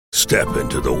Step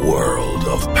into the world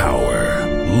of power,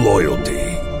 loyalty,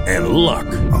 and luck.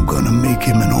 I'm gonna make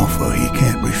him an offer he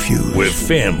can't refuse. With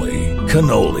family,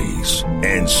 cannolis,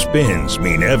 and spins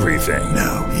mean everything.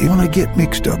 Now, you wanna get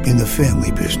mixed up in the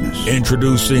family business.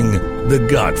 Introducing The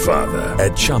Godfather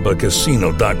at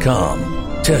ChumbaCasino.com.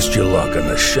 Test your luck in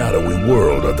the shadowy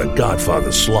world of The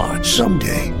Godfather slot.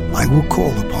 Someday, I will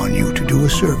call upon you to do a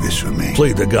service for me.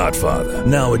 Play The Godfather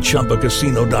now at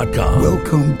ChumbaCasino.com.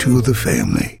 Welcome to the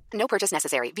family. No purchase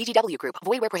necessary. VGW Group.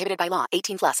 Void where prohibited by law.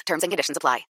 18+. Terms and conditions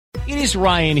apply. It is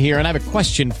Ryan here, and I have a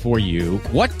question for you.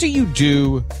 What do you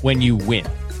do when you win?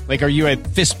 Like, are you a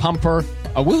fist pumper,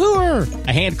 a woohooer,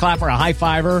 a hand clapper, a high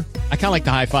fiver? I kind of like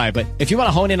the high five, but if you want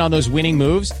to hone in on those winning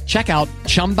moves, check out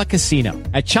Chumba Casino.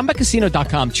 At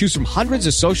ChumbaCasino.com, choose from hundreds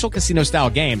of social casino-style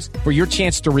games for your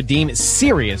chance to redeem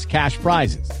serious cash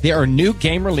prizes. There are new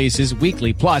game releases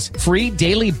weekly, plus free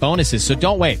daily bonuses. So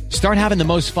don't wait. Start having the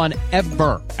most fun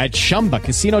ever at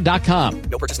ChumbaCasino.com.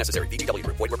 No purchase necessary. VGW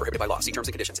Group. Void where prohibited by law. See terms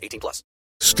and conditions. 18+.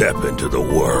 Step into the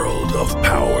world of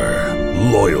power,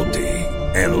 loyalty,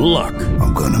 and luck.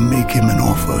 I'm gonna make him an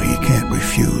offer he can't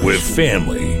refuse. With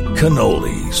family,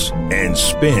 cannolis, and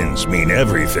spins mean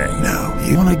everything. Now,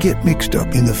 you wanna get mixed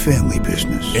up in the family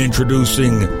business.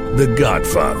 Introducing The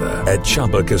Godfather at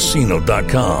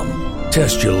ChumbaCasino.com.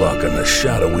 Test your luck in the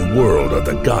shadowy world of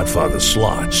The Godfather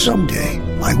slot. Someday,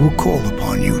 I will call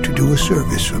upon you to do a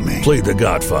service for me. Play The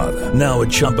Godfather now at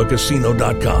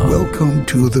ChumbaCasino.com. Welcome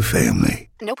to the family.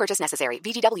 No purchase necessary.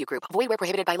 VGW Group. Void where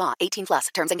prohibited by law.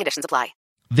 18+. Terms and conditions apply.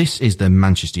 This is the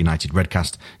Manchester United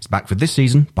Redcast. It's back for this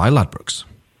season by Ladbrokes.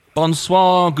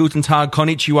 Bonsoir, guten tag,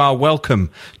 konnichiwa. Welcome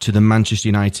to the Manchester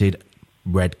United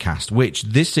Redcast, which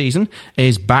this season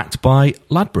is backed by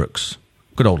Ladbrokes.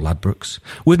 Good old Ladbrokes.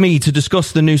 With me to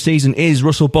discuss the new season is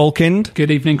Russell Bolkind.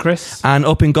 Good evening, Chris. And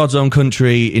up in God's own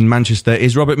country in Manchester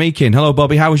is Robert Meakin. Hello,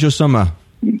 Bobby. How was your summer?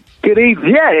 Good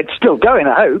evening. Yeah, it's still going,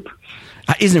 I hope.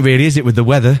 Isn't really, is it, with the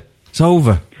weather? It's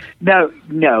over. No,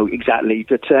 exactly.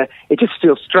 But it just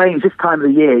feels strange this time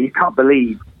of the year. You can't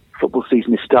believe football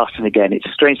season is starting again. It's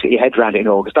strange to get your head around it in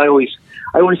August. I always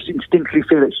instinctively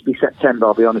feel it should be September,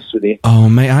 I'll be honest with you. Oh,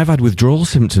 mate, I've had withdrawal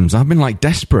symptoms. I've been,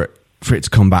 desperate for it to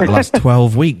come back the last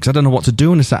 12 weeks. I don't know what to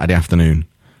do on a Saturday afternoon.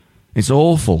 It's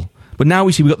awful. But now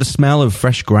we've got the smell of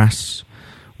fresh grass.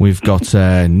 We've got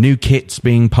new kits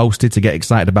being posted to get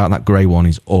excited about. That grey one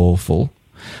is awful.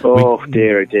 Oh,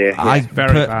 dear. Yeah,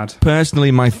 very bad. Personally,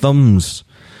 my thumbs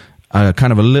are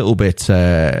kind of a little bit,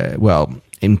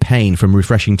 in pain from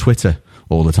refreshing Twitter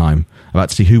all the time, about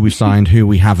to see who we've signed, who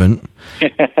we haven't.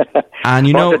 And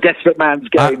you know, a desperate man's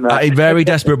game. Very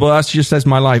desperate, but that just says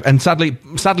my life. And sadly,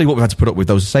 what we've had to put up with,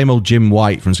 though, is the same old Jim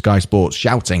White from Sky Sports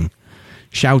shouting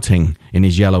in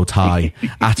his yellow tie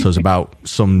at us about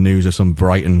some news of some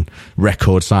Brighton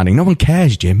record signing. No one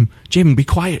cares, Jim. Jim, be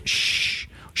quiet.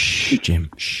 Shh,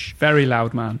 Jim. Shh. Very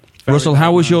loud man. Russell,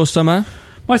 how was your summer?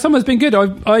 My summer's been good.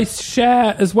 I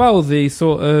share as well the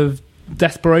sort of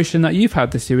desperation that you've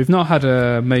had this year. We've not had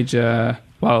a major...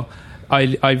 Well,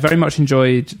 I very much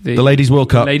enjoyed the Ladies' World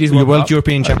Cup, the World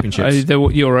European Championships. The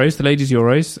Euros, the Ladies'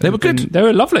 Euros. They were good. They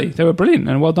were lovely. They were brilliant,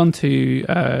 and well done to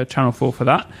Channel 4 for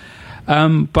that.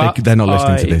 But they're not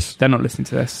listening to this. They're not listening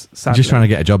to this, sadly. They're just trying to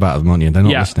get a job out of them, aren't you? They're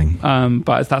not listening.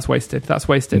 But that's wasted.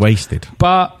 Wasted.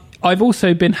 But I've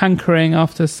also been hankering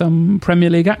after some Premier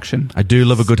League action. I do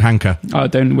love a good hanker. Oh,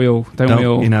 don't we all?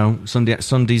 You know,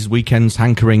 Sundays, weekends,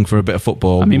 hankering for a bit of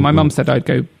football. I mean, my mum said I'd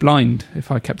go blind if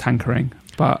I kept hankering.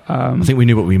 But I think we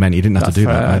knew what we meant. You didn't have to do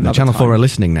that. The Channel 4 are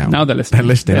listening now. Now they're listening. They're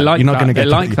listening. They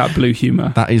like that blue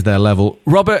humour. That is their level.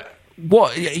 Robert,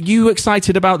 what are you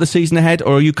excited about the season ahead,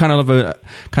 or are you kind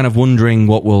of wondering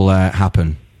what will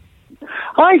happen?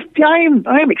 I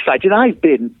am excited. I've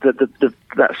been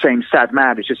that same sad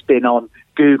man who's just been on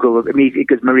Google immediately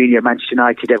because Mourinho Manchester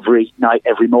United every night,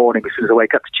 every morning as soon as I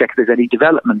wake up to check if there's any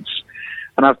developments.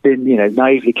 And I've been,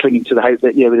 naively clinging to the hope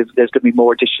that there's going to be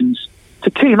more additions to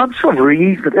the team. I'm sort of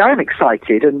reasonably, I'm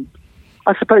excited, and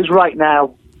I suppose right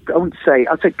now I'd say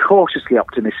cautiously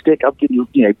optimistic. I've been,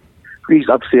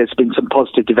 obviously there's been some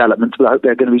positive developments, but I hope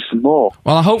there are going to be some more.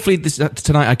 Well, hopefully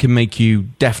tonight I can make you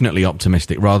definitely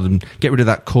optimistic rather than get rid of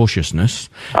that cautiousness.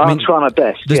 I'll try my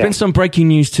best. There's been some breaking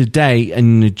news today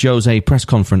in the Jose press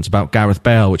conference about Gareth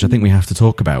Bale, which I think we have to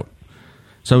talk about.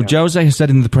 So Jose has said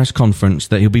in the press conference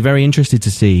that he'll be very interested to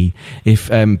see if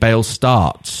Bale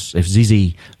starts, if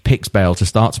Zizi picks Bale to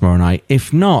start tomorrow night.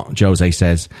 If not, Jose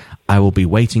says, I will be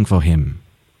waiting for him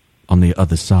on the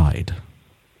other side.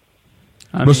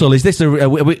 Russell,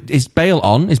 is Bale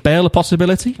on? Is Bale a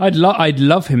possibility? I'd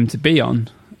love him to be on.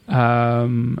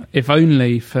 if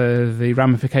only for the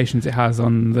ramifications it has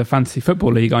on the fantasy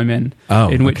football league I'm in,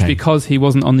 in which, because he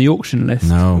wasn't on the auction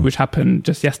list, which happened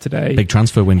just yesterday, big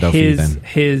transfer window for you then.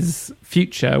 His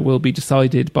future will be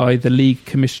decided by the league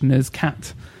commissioner's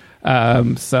cat.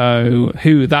 So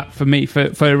who that for me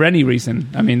for any reason,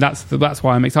 I mean that's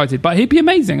why I'm excited. But he'd be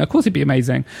amazing, of course he'd be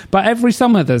amazing. But every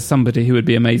summer there's somebody who would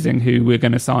be amazing who we're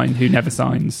going to sign who never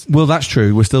signs. Well, that's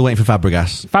true. We're still waiting for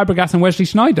Fabregas and Wesley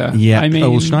Sneijder. Yeah, I mean,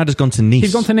 Sneijder's gone to Nice.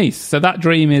 He's gone to Nice, so that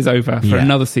dream is over for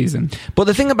another season. But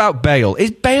the thing about Bale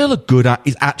is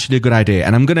is actually a good idea,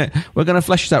 and we're gonna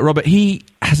flesh this out. Robert, he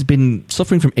has been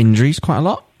suffering from injuries quite a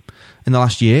lot in the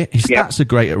last year. His stats are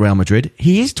great at Real Madrid.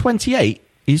 He is 28.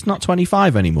 He's not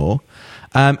 25 anymore.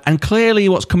 And clearly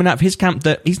what's coming out of his camp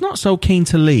that he's not so keen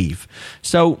to leave.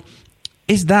 So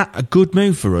is that a good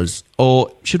move for us,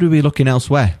 or should we be looking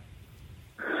elsewhere?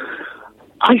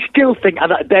 I still think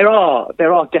there are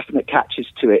definite catches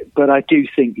to it, but I do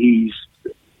think he's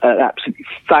an absolutely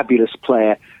fabulous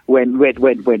player when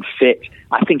fit.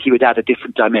 I think he would add a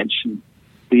different dimension to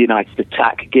the United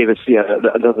attack, give us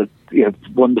another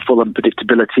wonderful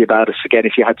unpredictability about us again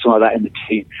if you had some of that in the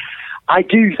team. I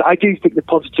do think the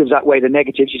positives outweigh the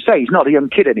negatives. You say he's not a young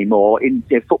kid anymore in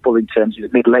football in terms of a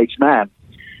middle-aged man.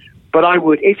 But I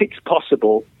would, if it's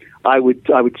possible, I would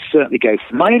certainly go.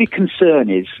 My only concern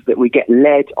is that we get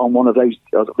led on one of those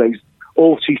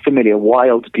all too familiar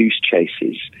wild goose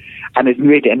chases, and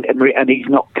he's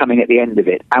not coming at the end of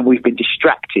it, and we've been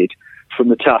distracted from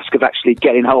the task of actually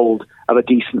getting hold of a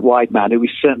decent wide man who we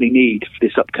certainly need for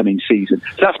this upcoming season.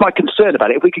 So that's my concern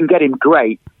about it. If we can get him,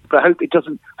 great. But I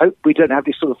hope we don't have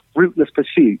this sort of fruitless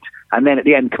pursuit, and then at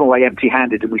the end come away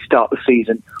empty-handed, and we start the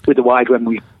season with the wide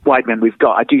men we've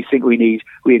got. I do think we need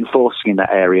reinforcing in that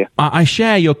area. I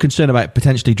share your concern about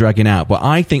potentially dragging out, but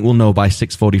I think we'll know by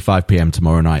 6:45 p.m.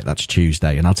 tomorrow night. That's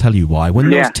Tuesday, and I'll tell you why. When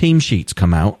those team sheets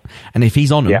come out, and if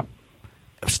he's on them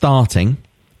starting,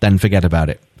 then forget about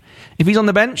it. If he's on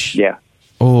the bench,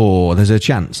 there's a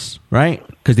chance, right?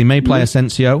 Because they may play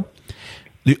Asensio.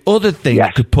 The other thing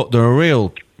that could put the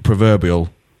real proverbial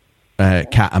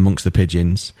cat amongst the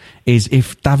pigeons is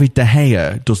if David De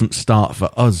Gea doesn't start for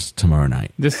us tomorrow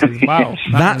night. This is wow.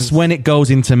 That's when it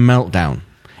goes into meltdown.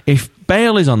 If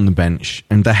Bale is on the bench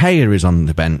and De Gea is on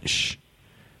the bench,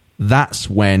 that's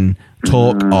when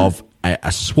talk of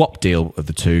a swap deal of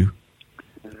the two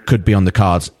could be on the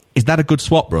cards. Is that a good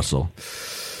swap, Russell?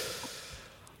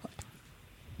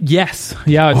 Yes.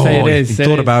 Yeah, I'd say it is. You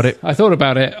thought about it? I thought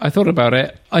about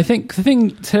it. I think the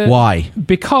thing to... Why?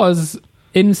 Because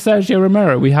in Sergio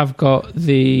Romero, we have got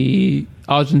the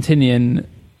Argentinian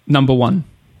number one.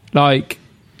 Like,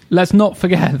 let's not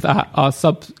forget that our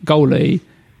sub-goalie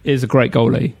is a great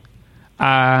goalie.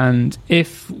 And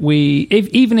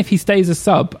even if he stays a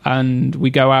sub and we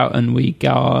go out and we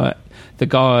got the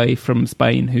guy from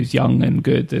Spain who's young and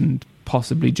good and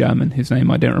possibly German, whose name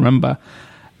I don't remember...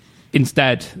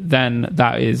 Instead, then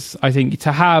that is, I think,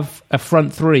 to have a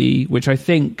front three, which I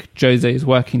think Jose is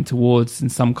working towards in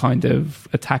some kind of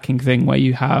attacking thing where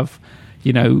you have,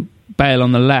 Bale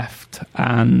on the left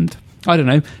and, I don't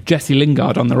know, Jesse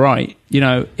Lingard on the right.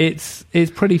 It's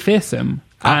pretty fearsome.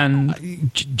 And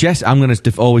Jess, I'm going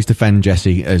to always defend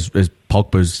Jesse as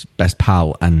Pogba's best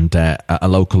pal and a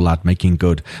local lad making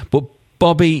good. But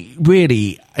Bobby,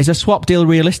 really, is a swap deal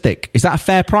realistic? Is that a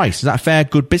fair price? Is that a fair,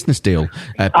 good business deal,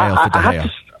 Bale for De Gea?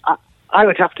 I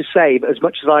would have to say, but as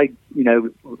much as I,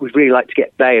 would really like to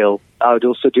get Bale, I would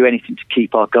also do anything to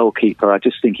keep our goalkeeper. I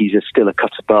just think he's still a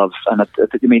cut above. And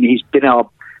he's been our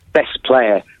best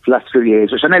player for the last 3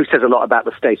 years, which I know says a lot about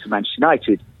the state of Manchester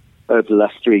United over the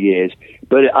last 3 years.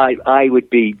 But I'd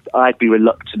be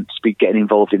reluctant to be getting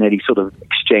involved in any sort of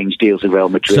exchange deals with Real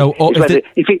Madrid. So,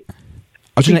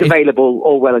 if he's available,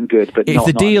 all well and good, but if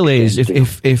the deal is,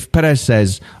 if Perez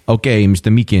says, okay,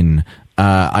 Mr. Mikin,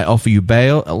 I offer you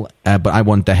Bale, but I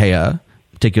want De Gea,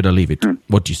 take it or leave it.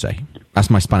 What do you say? That's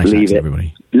my Spanish accent,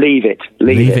 everybody. Leave it.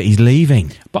 He's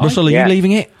leaving. But Russell, are you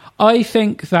leaving it? I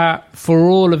think that for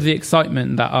all of the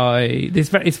excitement that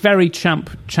it's very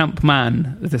champ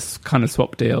man, this kind of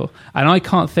swap deal, and I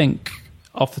can't think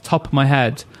off the top of my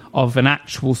head of an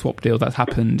actual swap deal that's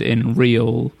happened in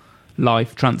real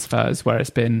life transfers where it's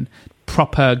been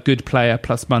proper good player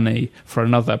plus money for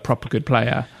another proper good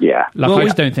player. Yeah. I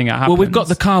just don't think it happens. Well, we've got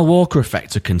the Kyle Walker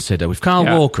effect to consider. If Kyle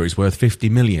Walker is worth 50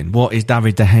 million, what is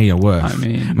David De Gea worth?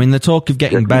 I mean the talk of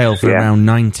getting Bale for around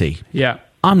 90. Yeah.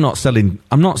 I'm not selling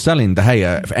De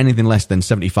Gea for anything less than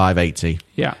 75, 80.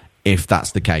 Yeah. If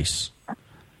that's the case.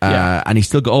 And he's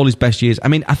still got all his best years. I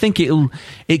mean, I think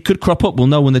it could crop up. We'll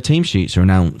know when the team sheets are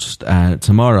announced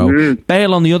tomorrow.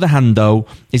 Bale, on the other hand, though,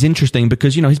 is interesting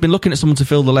because, he's been looking at someone to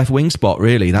fill the left wing spot,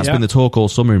 really. That's been the talk all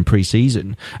summer in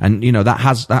pre-season. And,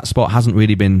 that spot hasn't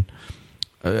really been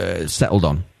settled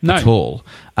on at all.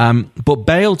 But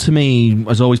Bale, to me,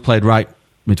 has always played right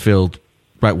midfield,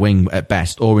 right wing at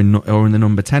best, or in the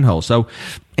number 10 hole. So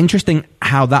interesting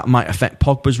how that might affect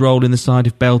Pogba's role in the side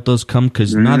if Bale does come,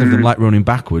 because neither of them like running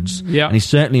backwards. And he's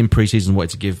certainly in pre-season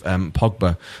wanted to give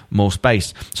Pogba more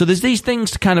space. So there's these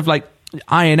things to kind of like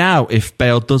iron out if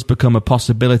Bale does become a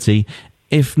possibility.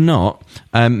 If not,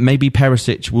 maybe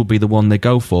Perisic will be the one they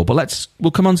go for. But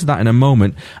we'll come on to that in a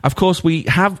moment. Of course, we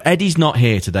have Eddie's not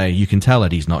here today. You can tell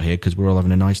Eddie's not here because we're all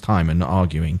having a nice time and not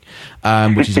arguing,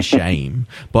 which is a shame.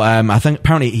 But I think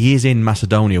apparently he is in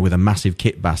Macedonia with a massive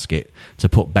kit basket to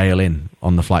put Bale in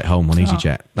on the flight home on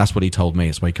EasyJet. That's what he told me.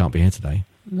 That's why he can't be here today.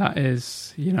 That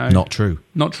is, not true.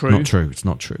 Not true. Not true. It's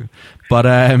not true. But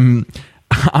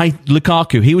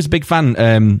Lukaku, he was a big fan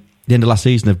the end of last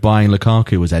season of buying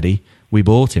Lukaku, was Eddie. We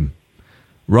bought him.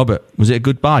 Robert, was it a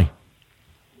good buy?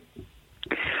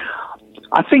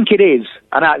 I think it is.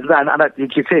 And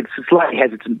it's slightly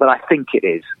hesitant, but I think it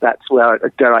is. That's where I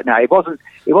go right now. It wasn't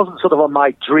sort of on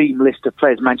my dream list of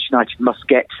players Manchester United must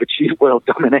get to achieve world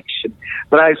domination.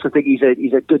 But I also think he's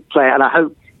a good player, and I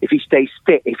hope if he stays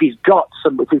fit, if we've got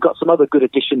some other good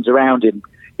additions around him,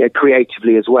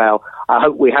 creatively as well, I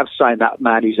hope we have signed that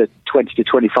man who's at 20 to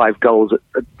 25 goals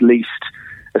at least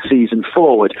a season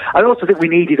forward. I also think we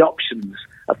needed options.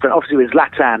 Obviously, with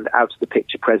Zlatan out of the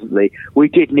picture presently, we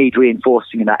did need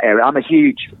reinforcing in that area. I'm a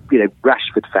huge,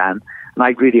 Rashford fan, and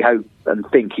I really hope and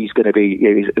think he's going to be,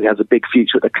 he has a big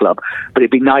future at the club. But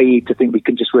it'd be naive to think we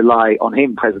can just rely on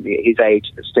him presently at his age,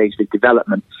 at the stage of his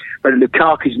development. But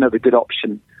Lukaku's another good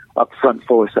option up front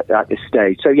for us at this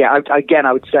stage. So yeah,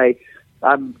 I would say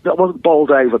I wasn't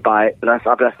bowled over by it, but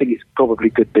I think it's probably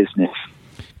good business.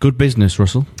 Good business,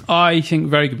 Russell. I think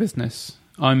very good business.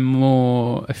 I'm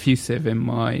more effusive in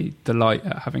my delight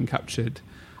at having captured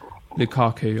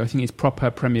Lukaku. I think he's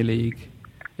proper Premier League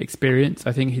experience.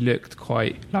 I think he looked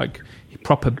quite like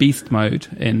proper beast mode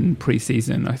in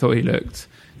pre-season. I thought he looked,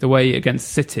 the way against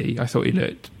City, I thought he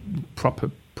looked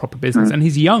proper business. And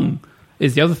he's young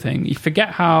is the other thing. You forget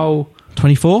how...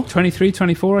 24? 23,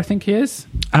 24, I think he is.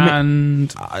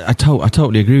 I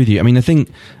totally agree with you. I mean, the thing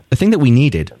that we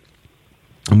needed...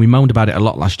 And we moaned about it a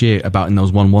lot last year about in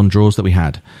those 1-1 draws that we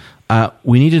had.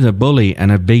 We needed a bully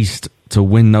and a beast to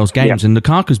win those games. Yeah. And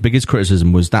Lukaku's biggest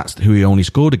criticism was that's who he only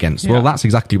scored against. Yeah. Well, that's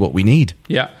exactly what we need.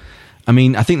 Yeah. I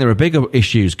mean, I think there are bigger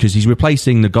issues because he's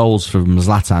replacing the goals from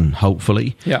Zlatan,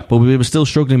 hopefully. Yeah. But we were still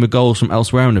struggling with goals from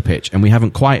elsewhere on the pitch, and we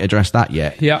haven't quite addressed that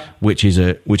yet. Yeah. Which is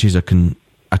a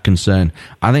concern.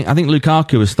 I think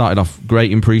Lukaku has started off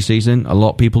great in pre-season. A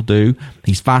lot of people do.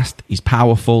 He's fast, he's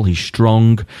powerful, he's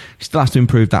strong. He still has to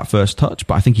improve that first touch,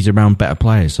 but I think he's around better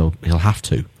players, so he'll have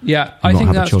to. Yeah, I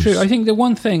think that's true. I think the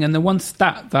one thing and the one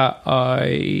stat that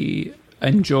I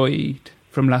enjoyed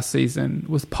from last season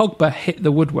was Pogba hit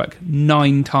the woodwork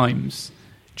 9 times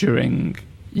during,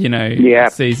 the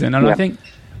season. And I think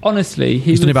honestly,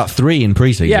 he's done about 3 in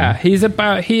pre-season. Yeah,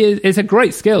 it's a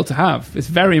great skill to have. It's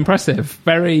very impressive,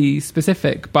 very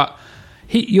specific. But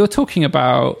you're talking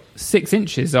about 6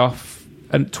 inches off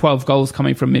and 12 goals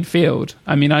coming from midfield.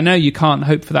 I mean, I know you can't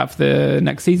hope for that for the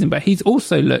next season, but he's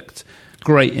also looked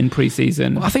great in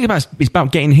pre-season. Well, I think it's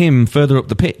about getting him further up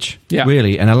the pitch,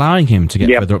 really, and allowing him to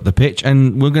get further up the pitch.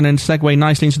 And we're going to segue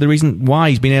nicely into the reason why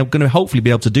he's going to hopefully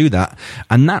be able to do that,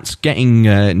 and that's getting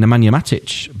Nemanja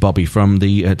Matic, Bobby, from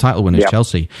the title winners,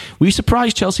 Chelsea. Were you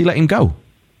surprised Chelsea let him go?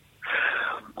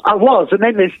 I was, and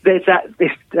then there's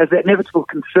that inevitable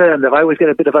concern that I always get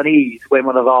a bit of unease when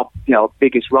one of our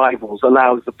biggest rivals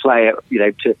allows the player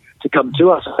to come to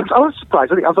us. I was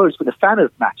surprised. I think I've always been a fan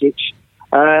of Matic.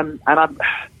 And I've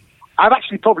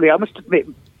actually I must admit,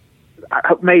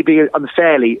 maybe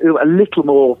unfairly, a little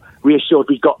more reassured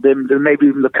we got them than maybe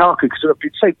even Lukaku, because we've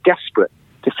been so desperate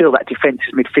to fill that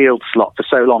defensive midfield slot for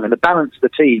so long. And the balance of the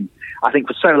team, I think,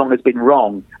 for so long has been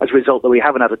wrong as a result that we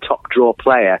haven't had a top draw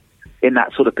player in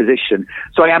that sort of position.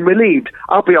 So I am relieved.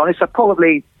 I'll be honest, I'd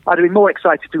have been more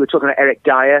excited if we were talking about Eric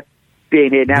Dyer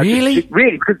being here now. Really?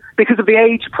 Really, because of the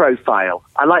age profile.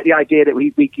 I like the idea that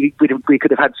we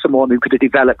could have had someone who could have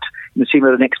developed in the team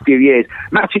over the next few years.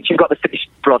 Matic, you've got the finished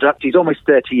product. He's almost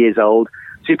 30 years old.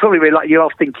 So you're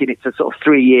thinking it's a sort of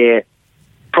 3-year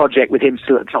project with him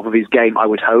still at the top of his game, I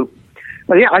would hope.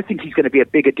 Well, yeah, I think he's going to be a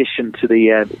big addition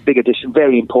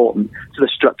very important to the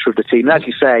structure of the team. And as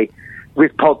you say,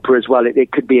 with Pogba as well,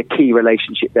 it could be a key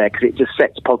relationship there because it just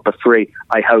sets Pogba free,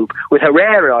 I hope. With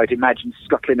Herrera, I'd imagine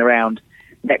scuttling around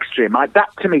next to him. That,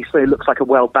 to me, so it looks like a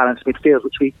well-balanced midfield,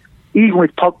 which we, even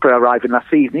with Pogba arriving last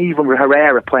season, even with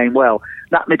Herrera playing well,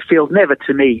 that midfield never,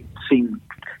 to me, seemed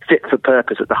fit for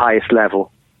purpose at the highest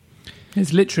level.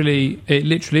 It literally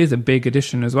is a big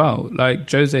addition as well. Like,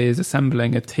 Jose is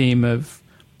assembling a team of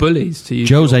bullies, to use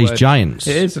Jose's Giants.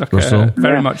 It is like Russell.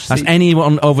 very much. That's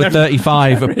anyone over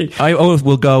 35. I always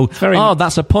will go,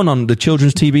 that's a pun on the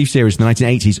children's TV series in the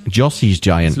 1980s, Jossie's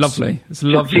Giants. It's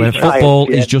lovely. Where football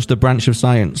is just a branch of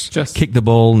science. Just kick the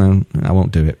ball. No, I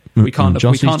won't do it. We can't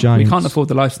Giants. afford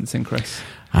the licensing, Chris.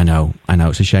 I know.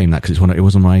 It's a shame that because it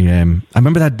was on my. I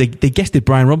remember that they guested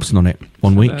Brian Robson on it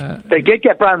one week. They did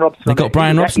get Brian Robson. They got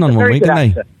Brian Robson on one week,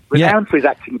 didn't they? Renowned for his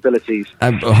acting abilities.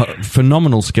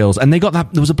 Phenomenal skills. And they got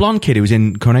that. There was a blonde kid who was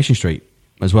in Coronation Street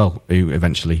as well, who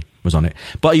eventually was on it.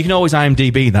 But you can always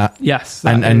IMDb that. Yes.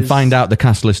 And find out the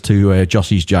cast list to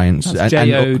Jossie's Giants.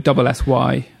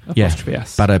 JOSSY. Yeah.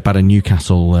 About a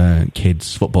Newcastle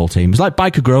kids football team. It's like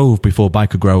Biker Grove before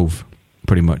Biker Grove,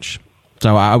 pretty much.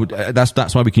 So I would,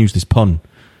 that's why we can use this pun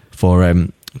for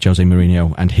Jose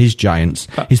Mourinho and his Giants.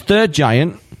 His third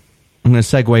Giant, I'm going to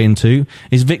segue into,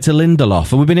 is Victor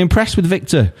Lindelof. Have we been impressed with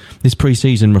Victor this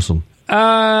pre-season, Russell?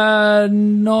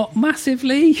 Not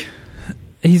massively.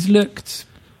 He's looked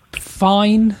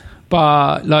fine,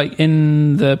 but like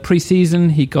in the pre-season,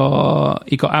 he got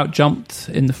out-jumped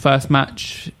in the first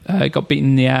match. Got beaten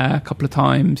in the air a couple of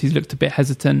times. He's looked a bit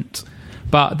hesitant.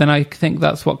 But then I think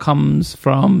that's what comes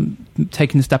from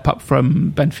taking the step up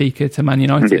from Benfica to Man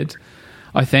United.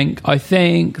 I think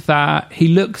that he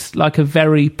looks like a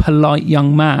very polite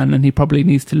young man, and he probably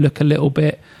needs to look a little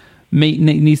bit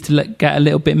get a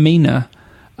little bit meaner.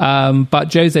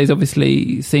 But Jose's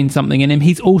obviously seen something in him.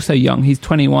 He's also young. He's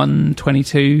 21,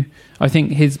 22. I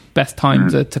think his best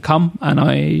times are to come, and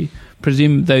I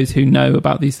presume those who know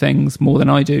about these things more than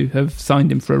I do have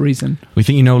signed him for a reason. We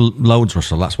think you know loads,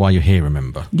 Russell. That's why you're here,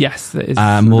 remember? Yes, that is.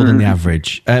 More than the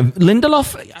average.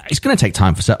 Lindelof, it's going to take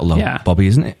time for settle, though, Bobby,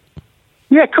 isn't it?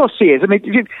 Yeah, of course he is. I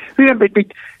mean, remember,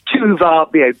 two of our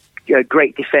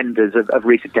great defenders of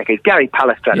recent decades, Gary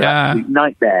Pallister, an absolute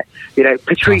nightmare.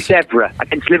 Patrice Evra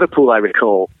against Liverpool, I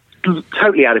recall,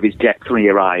 totally out of his depth when he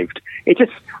arrived. It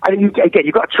just, I think, again,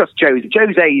 you've got to trust Jose.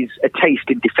 Jose's taste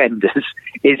in defenders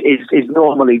is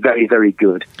normally very, very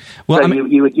good. Well, so I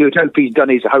mean, you would hope he's done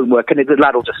his homework, and the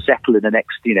lad will just settle in the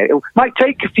next. It might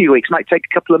take a few weeks, might take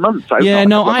a couple of months.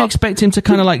 I expect him to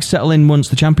kind of like settle in once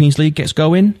the Champions League gets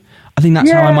going. I think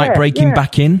that's how I might break him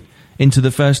back into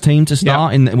the first team to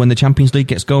start when the Champions League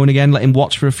gets going again. Let him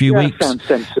watch for a few weeks. Sounds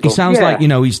sensible. He sounds like,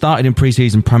 he started in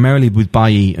pre-season primarily with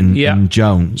Bailly and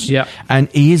Jones. Yeah. And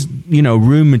he is,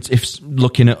 rumoured, if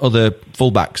looking at other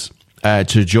fullbacks,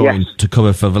 to join to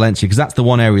cover for Valencia, because that's the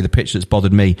one area of the pitch that's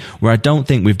bothered me, where I don't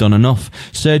think we've done enough.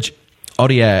 Serge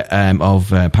Aurier of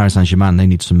Paris Saint-Germain, they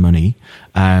need some money.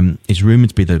 Is rumoured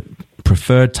to be the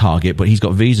preferred target, but he's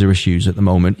got visa issues at the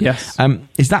moment. Yes.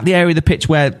 Is that the area of the pitch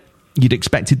where you'd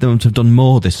expected them to have done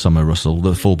more this summer, Russell,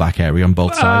 the fullback area on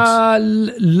both sides?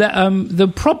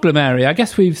 The problem area, I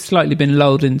guess we've slightly been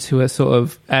lulled into a sort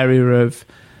of area of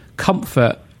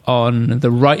comfort on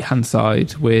the right-hand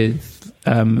side with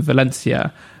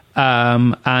Valencia,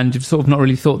 and you've sort of not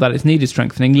really thought that it's needed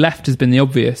strengthening. Left has been the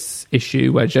obvious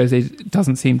issue, where Jose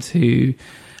doesn't seem to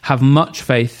have much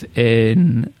faith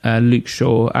in Luke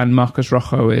Shaw, and Marcos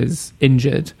Rojo is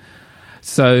injured.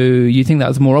 So you think that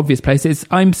was a more obvious place.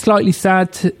 I'm slightly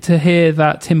sad to hear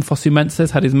that Tim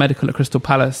Fosu-Mensah had his medical at Crystal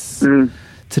Palace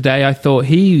today. I thought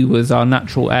he was our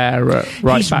natural heir at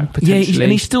right back, potentially. Yeah,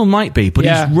 and he still might be, but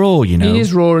he's raw, He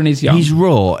is raw and he's young. He's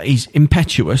raw, he's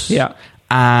impetuous. Yeah.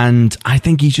 And I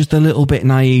think he's just a little bit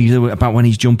naive about when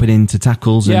he's jumping into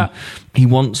tackles, and he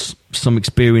wants some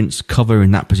experience cover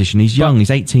in that position. He's young, he's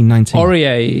 18, 19.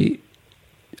 Aurier,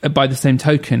 by the same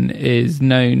token, is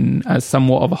known as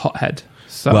somewhat of a hothead.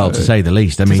 So, well, to say the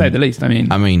least. I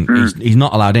mean, he's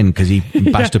not allowed in because he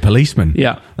bashed a policeman.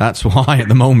 Yeah, that's why at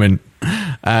the moment.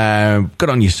 Good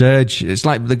on you, Serge. It's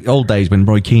like the old days when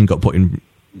Roy Keane got put in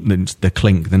the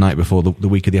clink the night before the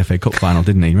week of the FA Cup final,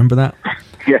 didn't he? Remember that?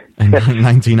 Yeah. In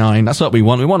 99. That's what we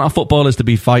want. We want our footballers to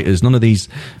be fighters. None of these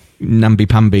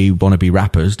namby-pamby wannabe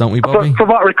rappers, don't we, Bobby? From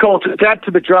what I recall, to add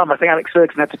to the drama, I think Alex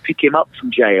Ferguson had to pick him up from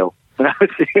jail.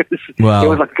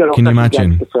 Well, can you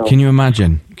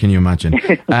imagine? Can you imagine?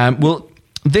 Well,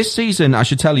 This season, I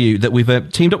should tell you that we've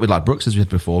teamed up with Ladbrokes, as we said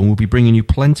before, and we'll be bringing you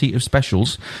plenty of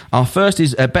specials. Our first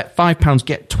is bet £5,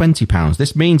 get £20.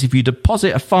 This means if you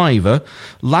deposit a £5,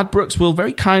 Ladbrokes will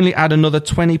very kindly add another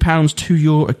 £20 to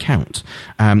your account.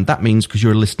 That means, because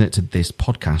you're a listener to this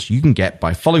podcast, you can get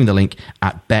by following the link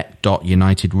at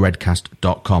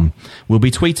bet.unitedredcast.com. We'll be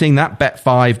tweeting that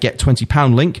bet5, get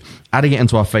 £20 link, adding it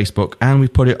into our Facebook, and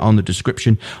we've put it on the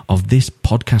description of this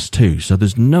podcast too. So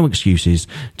there's no excuses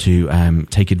to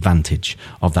take advantage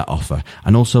of that offer.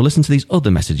 And also listen to these other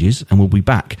messages, and we'll be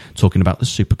back talking about the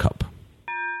Super Cup.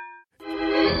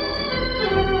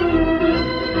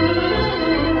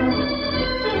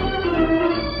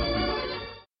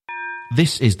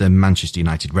 This is the Manchester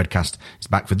United Redcast. It's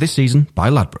back for this season by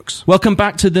Ladbrokes. Welcome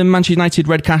back to the Manchester United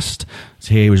Redcast.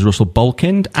 So here is Russell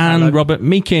Bolkind and Hello. Robert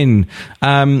Meakin.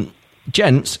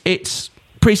 Gents, it's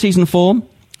pre-season form.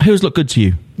 Who's looked good to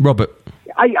you? Robert?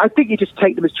 I think you just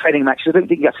take them as training matches. I don't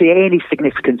think you see any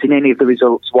significance in any of the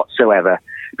results whatsoever.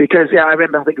 Because I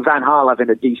remember, I think Van Gaal having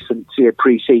a decent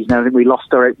pre-season. I think we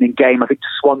lost our opening game, I think, to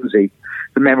Swansea.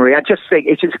 The memory. I just think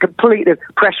it's just the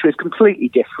pressure is completely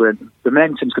different. The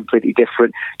momentum's completely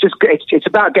different. It's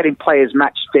about getting players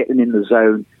match fit and in the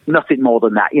zone. Nothing more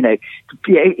than that.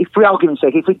 If for argument's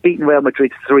sake, if we'd beaten Real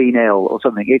Madrid 3-0 or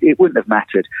something, it wouldn't have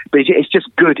mattered. But it's just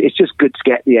good. It's just good to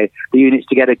get the units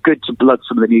together. Good to blood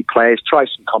some of the new players. Try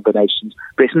some combinations.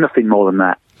 But it's nothing more than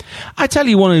that. I tell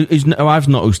you one who I've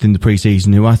noticed in the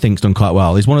pre-season who I think's done quite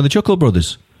well is one of the Chuckle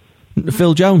brothers,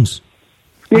 Phil Jones.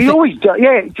 Yeah, he always does.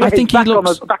 Yeah, I think back on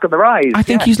the rise. I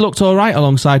think he's looked all right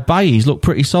alongside Bailly. He's looked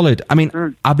pretty solid. I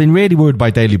mean, I've been really worried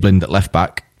by Daley Blind at left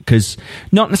back because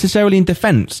not necessarily in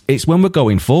defence. It's when we're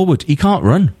going forward. He can't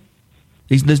run.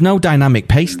 There's no dynamic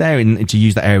pace there to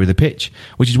use that area of the pitch,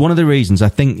 which is one of the reasons I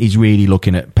think he's really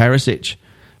looking at Perisic.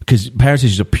 Because Perisic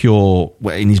is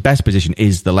in his best position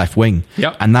is the left wing.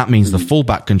 Yep. And that means the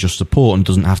fullback can just support and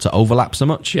doesn't have to overlap so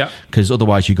much. Because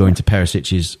otherwise you go into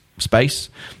Perisic's space.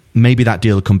 Maybe that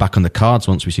deal will come back on the cards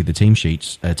once we see the team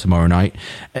sheets tomorrow night.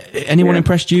 Anyone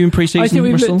impressed you in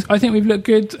pre-season, Russell? I think we've looked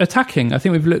good attacking. I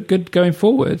think we've looked good going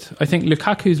forward. I think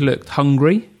Lukaku's looked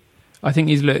hungry. I think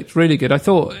he's looked really good. I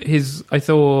forget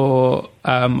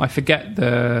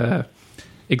the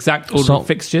exact order of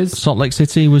fixtures. Salt Lake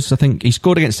City was, I think, he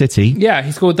scored against City. Yeah,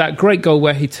 he scored that great goal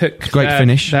where he took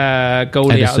finish. Their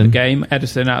goalie out of the game,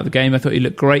 Ederson out of the game. I thought he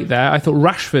looked great there. I thought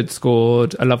Rashford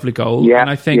scored a lovely goal. Yeah, and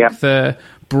I think the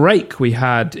break we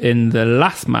had in the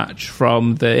last match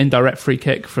from the indirect free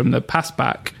kick from the pass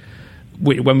back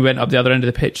when we went up the other end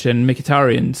of the pitch and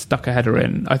Mkhitaryan stuck a header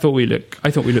in. I thought we looked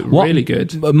really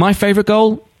good. My favourite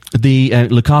goal, the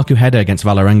Lukaku header against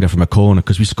Valerenga from a corner,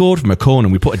 because we scored from a corner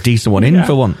and we put a decent one in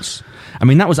for once. I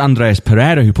mean, that was Andreas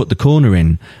Pereira who put the corner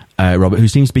in, Robert, who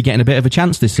seems to be getting a bit of a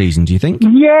chance this season, do you think?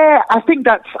 Yeah, I think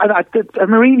that's...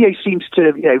 Mourinho seems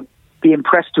to be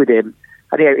impressed with him.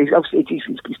 And he's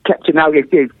kept him now.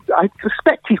 I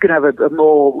suspect he's going to have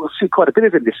we'll see quite a bit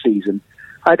of him this season.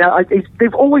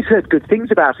 They've always heard good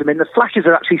things about him, and the flashes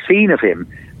are actually seen of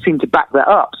him seem to back that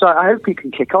up. So I hope he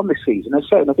can kick on this season. I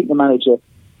think the manager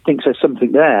thinks there's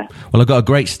something there. Well, I got a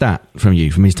great stat from you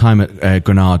from his time at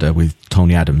Granada with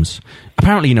Tony Adams.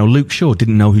 Apparently, Luke Shaw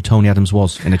didn't know who Tony Adams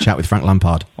was in a chat with Frank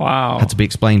Lampard. Wow. Had to be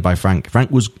explained by Frank. Frank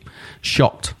was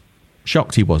shocked.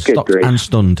 Shocked he was. Good Stopped grief. and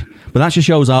stunned. But that just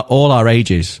shows all our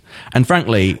ages. And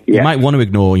frankly, you might want to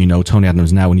ignore, Tony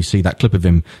Adams now when you see that clip of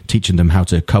him teaching them how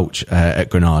to coach at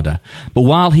Granada. But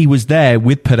while he was there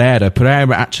with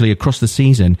Pereira actually across the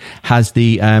season has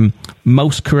the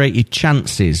most created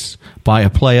chances by a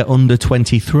player under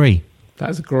 23.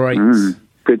 That's great.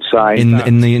 Good sign.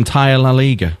 In the entire La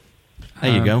Liga.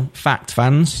 There you go. Fact,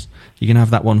 fans. You can have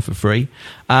that one for free.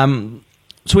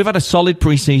 So we've had a solid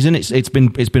pre-season. It's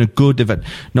been a good. They've had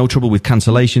no trouble with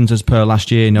cancellations as per last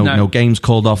year. No games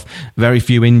called off. Very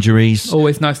few injuries.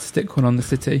 Always nice to stick one on the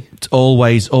City. It's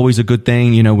always a good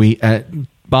thing.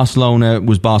 Barcelona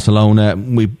was Barcelona.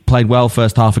 We played well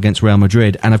first half against Real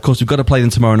Madrid, and of course we've got to play them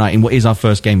tomorrow night in what is our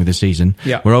first game of the season.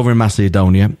 Yeah. We're over in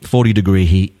Macedonia, 40-degree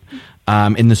heat,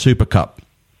 in the Super Cup.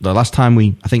 The last time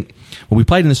we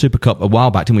played in the Super Cup a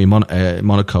while back, didn't we, in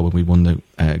Monaco when we won the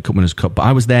Cup Winners' Cup. But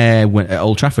I was there at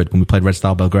Old Trafford when we played Red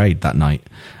Star Belgrade that night.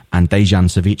 And Dejan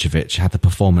Savicevic had the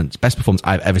best performance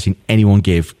I've ever seen anyone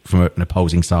give from an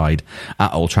opposing side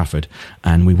at Old Trafford.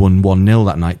 And we won 1-0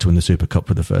 that night to win the Super Cup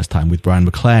for the first time with Brian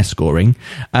McClare scoring.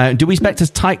 Do we expect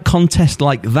a tight contest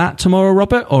like that tomorrow,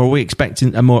 Robert? Or are we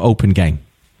expecting a more open game?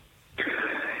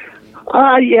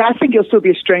 I think it'll still be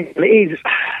a strength. It is.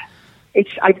 It's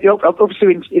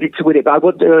obviously in it to win it, but I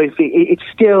wonder if it's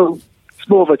still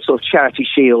more of a sort of Charity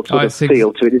Shield sort of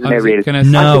feel to it, isn't it? Really?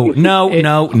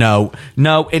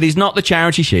 No. It is not the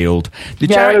Charity Shield. This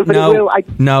it's got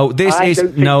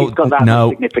that much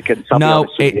significance.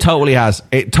 It totally has.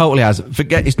 It totally has.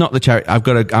 Forget it's not the charity.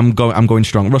 I'm going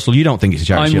strong. Russell, you don't think it's a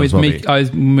Charity Shield?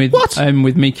 I'm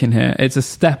with Meek in here. It's a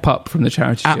step up from the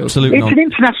Charity Shield. Absolutely, it's an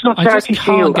international Charity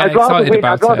Shield. I'd rather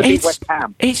beat West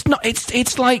Ham. It's not.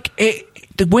 It's like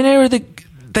the winner of the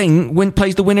thing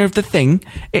plays the winner of the thing.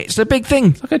 It's a big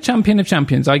thing. It's like a champion of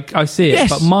champions. I see it. Yes.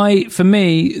 But for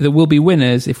me, there will be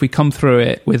winners if we come through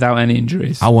it without any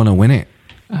injuries. I want to win it.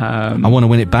 I want to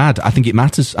win it bad. I think it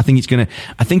matters. I think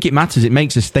it matters. It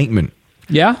makes a statement.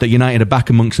 Yeah, that United are back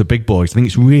amongst the big boys. I think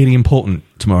it's really important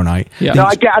tomorrow night. Yeah. No,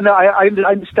 I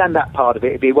understand that part of it.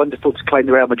 It'd be wonderful to claim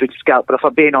the Real Madrid scalp, but if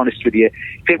I'm being honest with you,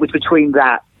 if it was between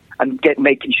that and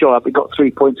making sure we got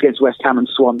 3 points against West Ham and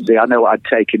Swansea, I know what I'd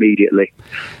take immediately.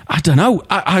 I don't know.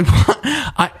 I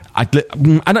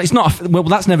know it's not. Well,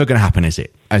 that's never going to happen, is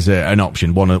it? As an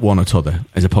option, one or t'other,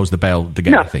 as opposed to Bale the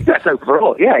Gea thing. That's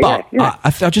overall. Yeah, but yeah.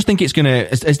 I just think it's going to,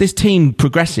 as this team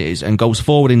progresses and goes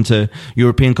forward into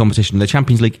European competition, the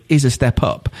Champions League is a step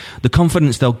up. The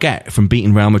confidence they'll get from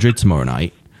beating Real Madrid tomorrow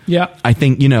night, I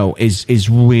think is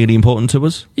really important to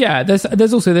us. Yeah,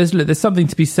 there's also something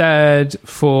to be said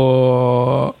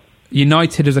for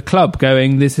United as a club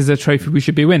going, this is a trophy we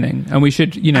should be winning, and we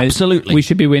should, absolutely, we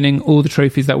should be winning all the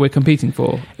trophies that we're competing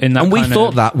for in that. And we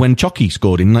thought that when Chucky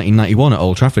scored in 1991 at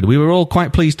Old Trafford, we were all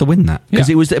quite pleased to win that because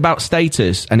it was about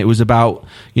status and it was about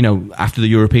after the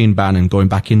European ban and going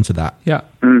back into that. Yeah.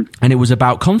 And it was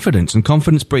about confidence, and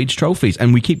confidence breeds trophies.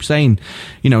 And we keep saying,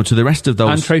 to the rest of those,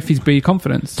 and trophies breed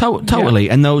confidence. Totally.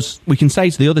 And those we can say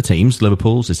to the other teams,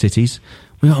 Liverpool's, the Cities,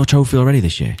 we got a trophy already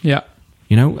this year. Yeah.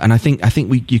 And I think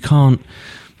you can't.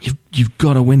 You've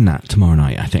got to win that tomorrow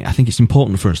night. I think it's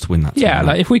important for us to win that. Yeah,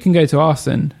 like if we can go to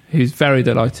Arsene, who's very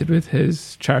delighted with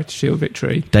his Charity Shield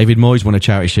victory. David Moyes won a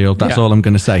Charity Shield. That's all I'm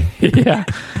going to say. Yeah,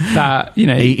 that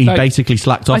he basically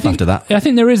slacked off after that. I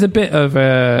think there is a bit of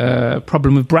a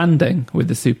problem with branding with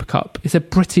the Super Cup. It's a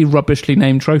pretty rubbishly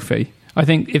named trophy. I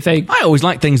think if they, I always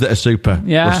like things that are super.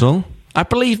 Yeah, Russell. I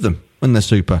believe them when they're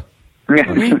super.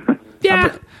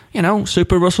 Yeah.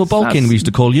 Super Russell Balkin, we used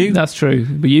to call you. That's true.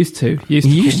 We used to. You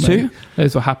used to?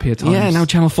 Those were happier times. Yeah, now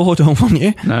Channel 4 don't want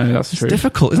you. No, that's true. It's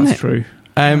difficult, isn't it? That's true.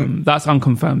 That's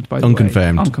unconfirmed, by the way.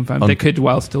 Unconfirmed. They could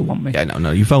well still want me. Yeah,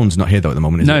 no. Your phone's not here, though, at the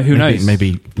moment, is it? No, who knows?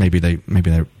 Maybe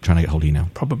they're trying to get hold of you now.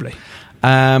 Probably.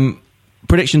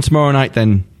 Prediction tomorrow night,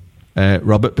 then,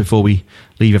 Robert, before we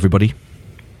leave everybody.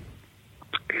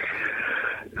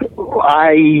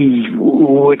 I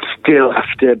would still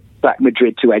have to back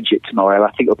Madrid to edge it tomorrow.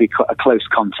 I think it'll be a close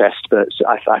contest, but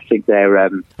I think their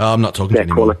I'm not talking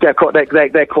anymore. Their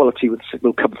quality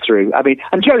will come through. I mean,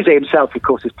 and Jose himself, of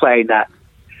course, is playing that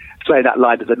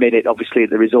line at the minute. Obviously,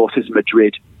 the resources of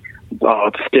Madrid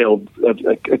are still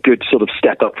a good sort of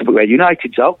step up from where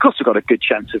United are. Of course, we've got a good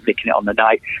chance of nicking it on the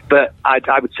night, but I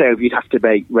would say you'd have to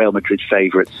make Real Madrid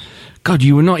favourites. God,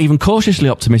 you were not even cautiously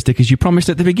optimistic as you promised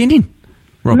at the beginning.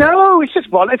 Robert. No, it's just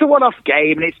it's a one-off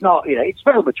game, and it's not. It's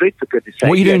Real Madrid, for goodness' sake.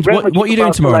 What are you doing? What are you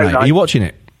doing tomorrow night? Are you watching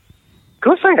it? Of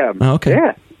course I am. Oh, okay.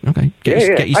 Yeah. Okay.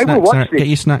 Get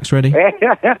your snacks ready.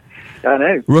 Yeah. I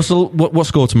know. Russell, what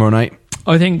score tomorrow night?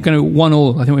 I think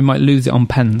 1-1. I think we might lose it on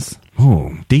pens.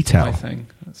 Oh, detail. I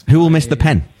think. Who will miss the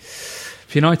pen?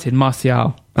 For United,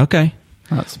 Martial. Okay.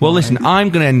 Listen, I'm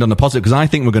going to end on a positive because I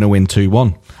think we're going to win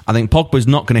 2-1. I think Pogba's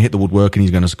not going to hit the woodwork and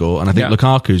he's going to score. And I think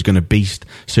Lukaku's going to beast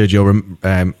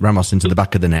Sergio Ramos into the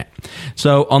back of the net.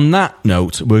 So on that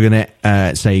note, we're going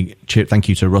to say thank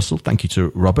you to Russell. Thank you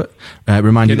to Robert.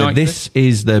 Remind you that this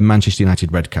is the Manchester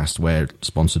United Redcast. We're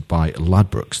sponsored by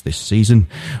Ladbrokes this season.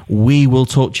 We will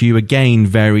talk to you again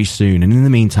very soon. And in the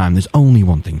meantime, there's only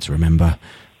one thing to remember.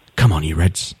 Come on, you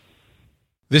Reds.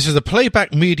 This is a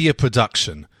Playback Media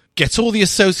production. Get all the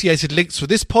associated links for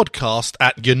this podcast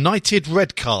at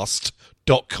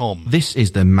unitedredcast.com. This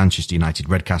is the Manchester United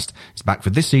Redcast. It's back for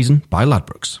this season by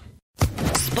Ladbrokes.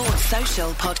 Sports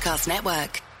Social Podcast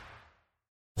Network.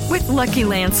 With Lucky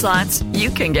Land Slots, you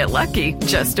can get lucky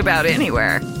just about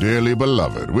anywhere. Dearly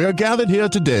beloved, we are gathered here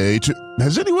today to...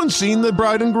 Has anyone seen the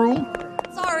bride and groom?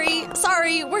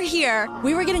 Sorry, we're here.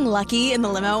 We were getting lucky in the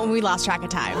limo and we lost track of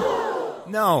time.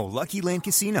 No, Lucky Land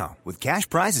Casino, with cash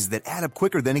prizes that add up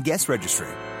quicker than a guest registry.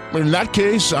 In that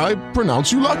case, I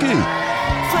pronounce you lucky.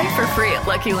 Play for free at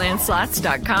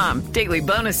LuckyLandSlots.com. Daily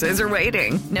bonuses are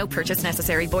waiting. No purchase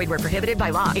necessary. Void where prohibited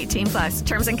by law. 18+.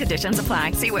 Terms and conditions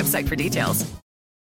apply. See website for details.